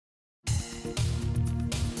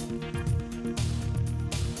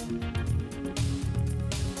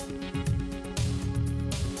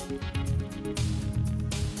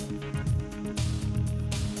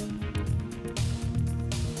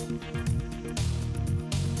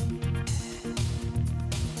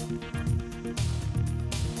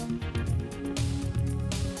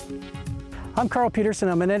I'm Carl Peterson.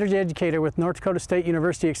 I'm an energy educator with North Dakota State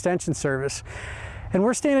University Extension Service. And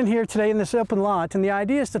we're standing here today in this open lot, and the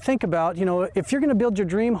idea is to think about, if you're going to build your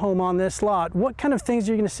dream home on this lot, what kind of things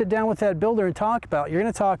are you going to sit down with that builder and talk about? You're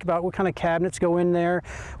going to talk about what kind of cabinets go in there,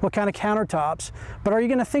 what kind of countertops, but are you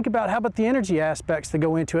going to think about how about the energy aspects that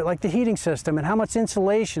go into it, like the heating system and how much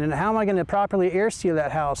insulation and how am I going to properly air seal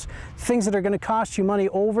that house? Things that are going to cost you money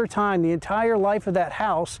over time, the entire life of that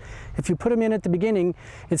house. If you put them in at the beginning,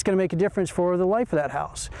 it's going to make a difference for the life of that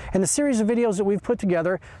house. And the series of videos that we've put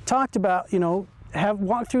together talked about, have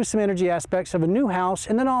walked through some energy aspects of a new house,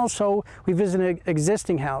 and then also we visit an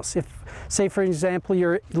existing house. If, say for example,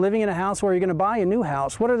 you're living in a house where you're going to buy a new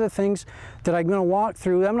house, what are the things that I'm going to walk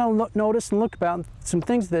through? I'm going to notice and look about some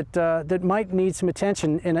things that that might need some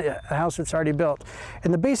attention in a house that's already built.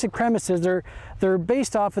 And the basic premise is they're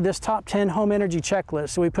based off of this top 10 home energy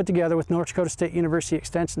checklist that we put together with North Dakota State University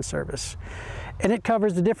Extension Service. And it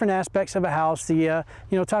covers the different aspects of a house.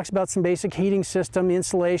 Talks about some basic heating system,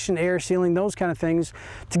 insulation, air sealing, those kind of things,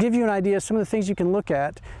 to give you an idea of some of the things you can look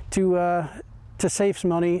at to save some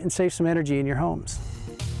money and save some energy in your homes.